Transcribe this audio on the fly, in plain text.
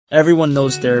Everyone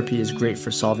knows therapy is great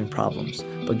for solving problems,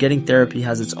 but getting therapy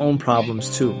has its own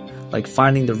problems too, like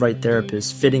finding the right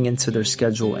therapist, fitting into their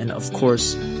schedule, and of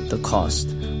course, the cost.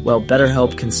 Well,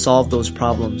 BetterHelp can solve those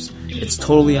problems. It's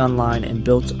totally online and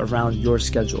built around your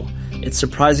schedule. It's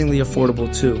surprisingly affordable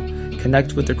too.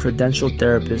 Connect with a credentialed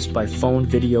therapist by phone,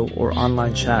 video, or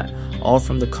online chat, all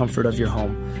from the comfort of your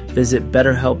home. Visit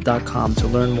BetterHelp.com to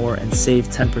learn more and save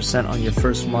 10% on your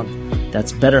first month.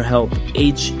 That's BetterHelp,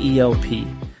 H-E-L-P.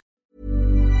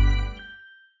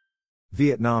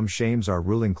 Vietnam shames our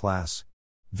ruling class.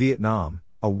 Vietnam,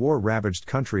 a war-ravaged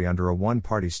country under a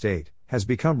one-party state, has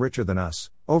become richer than us,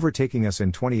 overtaking us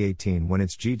in 2018 when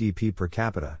its GDP per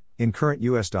capita, in current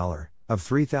US dollar, of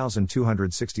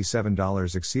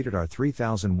 $3,267 exceeded our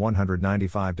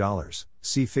 $3,195,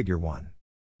 see Figure 1.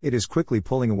 It is quickly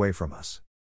pulling away from us.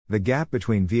 The gap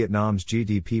between Vietnam's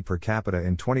GDP per capita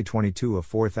in 2022 of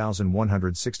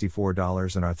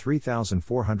 $4,164 and our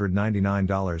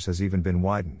 $3,499 has even been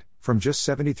widened, from just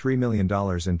 $73 million in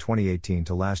 2018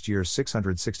 to last year's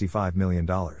 $665 million.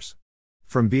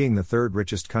 From being the third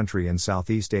richest country in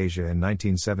Southeast Asia in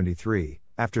 1973,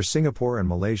 after Singapore and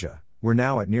Malaysia, we're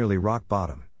now at nearly rock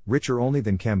bottom, richer only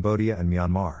than Cambodia and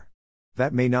Myanmar.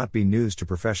 That may not be news to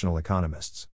professional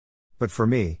economists. But for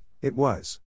me, it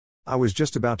was. I was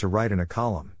just about to write in a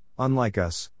column, unlike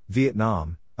us,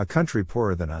 Vietnam, a country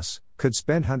poorer than us, could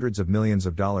spend hundreds of millions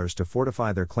of dollars to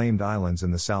fortify their claimed islands in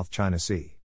the South China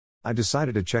Sea. I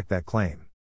decided to check that claim.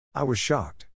 I was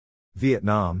shocked.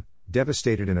 Vietnam,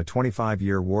 devastated in a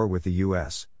 25-year war with the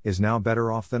US, is now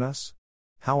better off than us?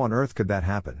 How on earth could that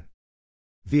happen?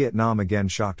 Vietnam again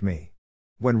shocked me.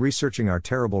 When researching our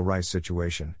terrible rice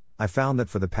situation, I found that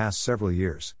for the past several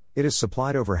years, it has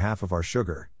supplied over half of our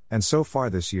sugar, and so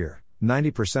far this year,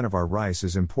 90% of our rice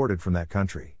is imported from that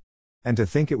country. And to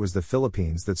think it was the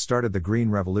Philippines that started the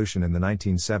Green Revolution in the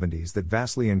 1970s that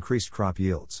vastly increased crop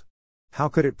yields. How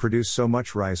could it produce so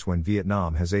much rice when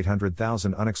Vietnam has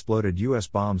 800,000 unexploded US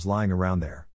bombs lying around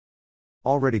there?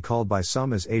 Already called by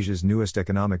some as Asia's newest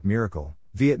economic miracle,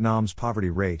 Vietnam's poverty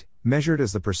rate, measured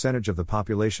as the percentage of the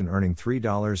population earning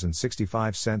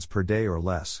 $3.65 per day or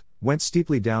less, went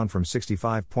steeply down from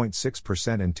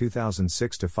 65.6% in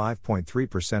 2006 to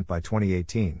 5.3% by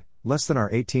 2018, less than our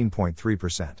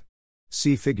 18.3%.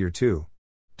 See Figure 2.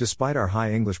 Despite our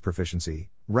high English proficiency,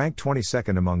 ranked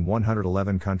 22nd among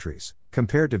 111 countries,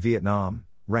 compared to Vietnam,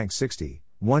 ranked 60,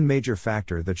 one major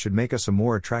factor that should make us a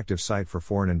more attractive site for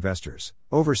foreign investors,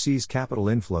 overseas capital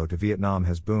inflow to Vietnam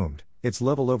has boomed, its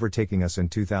level overtaking us in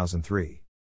 2003.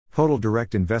 Total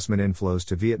direct investment inflows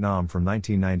to Vietnam from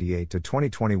 1998 to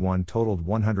 2021 totaled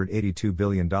 $182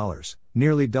 billion,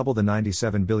 nearly double the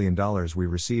 $97 billion we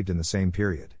received in the same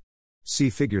period. See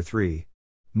Figure 3.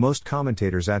 Most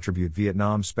commentators attribute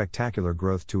Vietnam's spectacular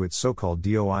growth to its so-called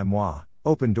Doi Moi,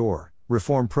 open door,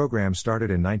 reform program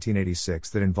started in 1986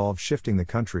 that involved shifting the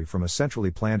country from a centrally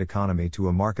planned economy to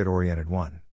a market-oriented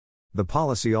one. The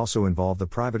policy also involved the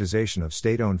privatization of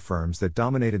state-owned firms that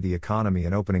dominated the economy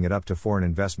and opening it up to foreign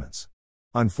investments.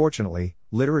 Unfortunately,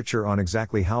 literature on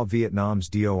exactly how Vietnam's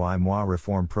Doi Moi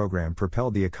reform program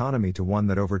propelled the economy to one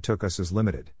that overtook us is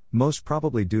limited, most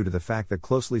probably due to the fact that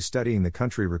closely studying the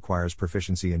country requires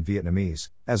proficiency in Vietnamese,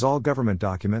 as all government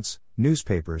documents,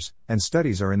 newspapers, and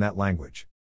studies are in that language.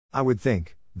 I would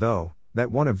think, though,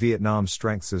 that one of Vietnam's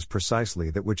strengths is precisely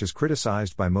that which is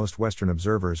criticized by most Western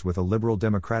observers with a liberal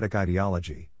democratic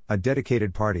ideology, a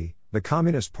dedicated party, the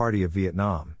Communist Party of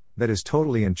Vietnam, that is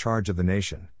totally in charge of the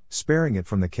nation, sparing it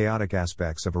from the chaotic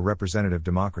aspects of a representative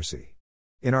democracy.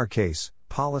 In our case,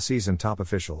 policies and top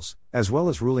officials, as well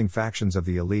as ruling factions of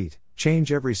the elite,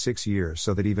 change every 6 years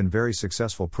so that even very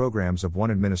successful programs of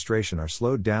one administration are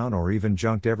slowed down or even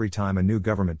junked every time a new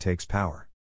government takes power.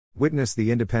 Witness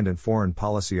the independent foreign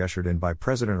policy ushered in by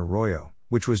President Arroyo,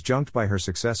 which was junked by her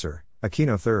successor,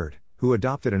 Aquino III, who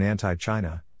adopted an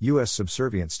anti-China, U.S.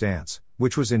 subservient stance,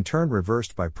 which was in turn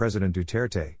reversed by President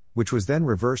Duterte, which was then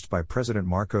reversed by President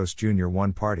Marcos Jr.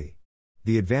 One party.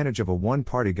 The advantage of a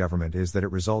one-party government is that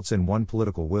it results in one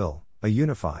political will, a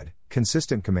unified,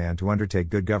 consistent command to undertake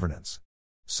good governance.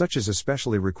 Such is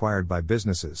especially required by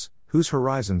businesses, whose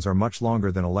horizons are much longer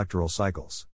than electoral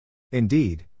cycles.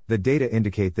 Indeed, the data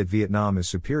indicate that Vietnam is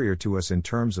superior to us in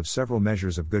terms of several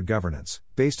measures of good governance,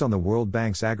 based on the World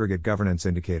Bank's aggregate governance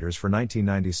indicators for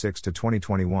 1996 to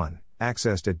 2021,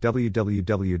 accessed at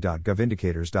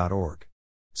www.govindicators.org.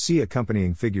 See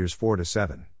accompanying figures 4 to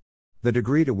 7. The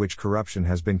degree to which corruption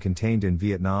has been contained in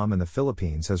Vietnam and the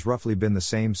Philippines has roughly been the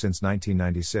same since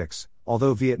 1996,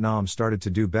 although Vietnam started to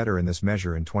do better in this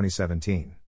measure in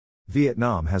 2017.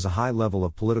 Vietnam has a high level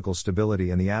of political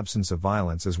stability and the absence of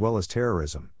violence as well as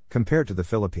terrorism, compared to the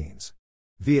Philippines.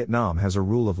 Vietnam has a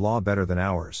rule of law better than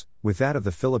ours, with that of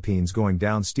the Philippines going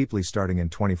down steeply starting in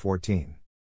 2014.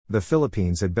 The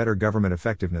Philippines had better government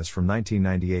effectiveness from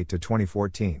 1998 to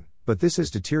 2014, but this has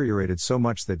deteriorated so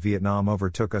much that Vietnam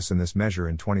overtook us in this measure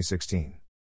in 2016.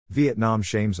 Vietnam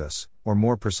shames us, or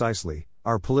more precisely,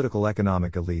 our political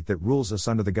economic elite that rules us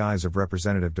under the guise of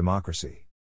representative democracy.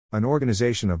 An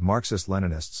organization of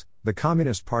Marxist-Leninists, the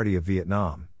Communist Party of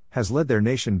Vietnam, has led their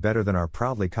nation better than our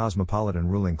proudly cosmopolitan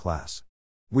ruling class.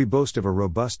 We boast of a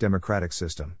robust democratic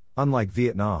system, unlike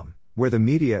Vietnam, where the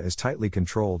media is tightly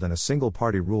controlled and a single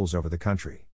party rules over the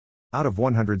country. Out of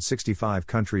 165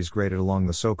 countries graded along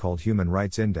the so-called Human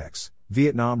Rights Index,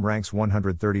 Vietnam ranks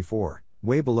 134,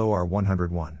 way below our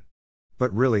 101.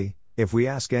 But really, if we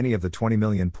ask any of the 20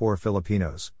 million poor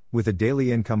Filipinos, with a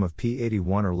daily income of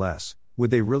P81 or less, would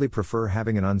they really prefer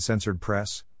having an uncensored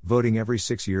press, voting every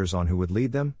 6 years on who would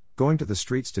lead them, going to the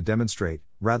streets to demonstrate,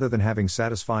 rather than having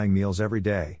satisfying meals every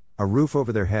day, a roof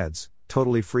over their heads,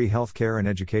 totally free healthcare and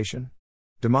education?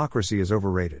 Democracy is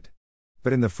overrated.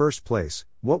 But in the first place,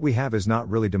 what we have is not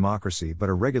really democracy but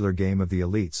a regular game of the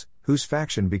elites, whose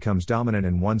faction becomes dominant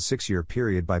in one 6-year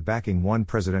period by backing one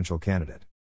presidential candidate.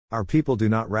 Our people do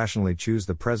not rationally choose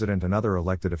the president and other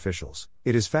elected officials.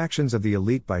 It is factions of the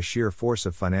elite by sheer force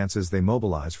of finances they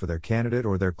mobilize for their candidate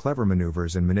or their clever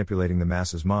maneuvers in manipulating the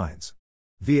masses' minds.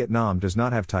 Vietnam does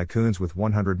not have tycoons with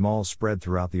 100 malls spread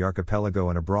throughout the archipelago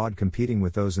and abroad competing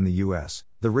with those in the US,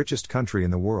 the richest country in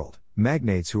the world,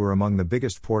 magnates who are among the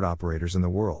biggest port operators in the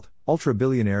world,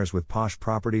 ultra-billionaires with posh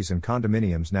properties and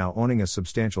condominiums now owning a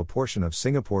substantial portion of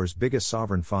Singapore's biggest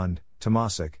sovereign fund,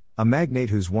 Temasek, a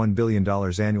magnate whose $1 billion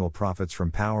annual profits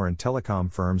from power and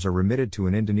telecom firms are remitted to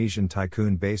an Indonesian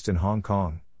tycoon based in Hong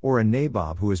Kong, or a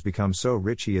nabob who has become so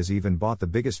rich he has even bought the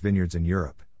biggest vineyards in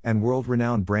Europe, and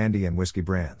world-renowned brandy and whiskey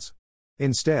brands.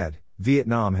 Instead,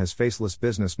 Vietnam has faceless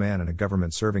businessmen and a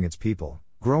government serving its people,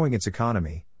 growing its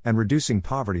economy, and reducing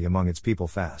poverty among its people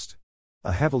fast.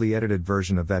 A heavily edited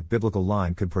version of that biblical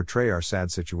line could portray our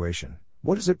sad situation.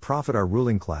 What does it profit our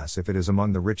ruling class if it is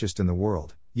among the richest in the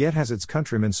world, yet has its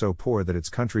countrymen so poor that its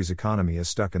country's economy is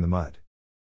stuck in the mud?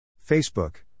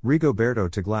 Facebook, Rigoberto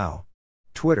Tiglao.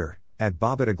 Twitter,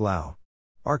 @BobitaGlao.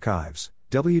 Archives,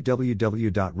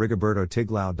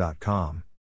 www.rigobertotiglao.com.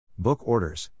 Book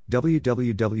orders,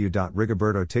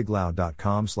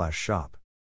 www.rigobertotiglao.com/shop.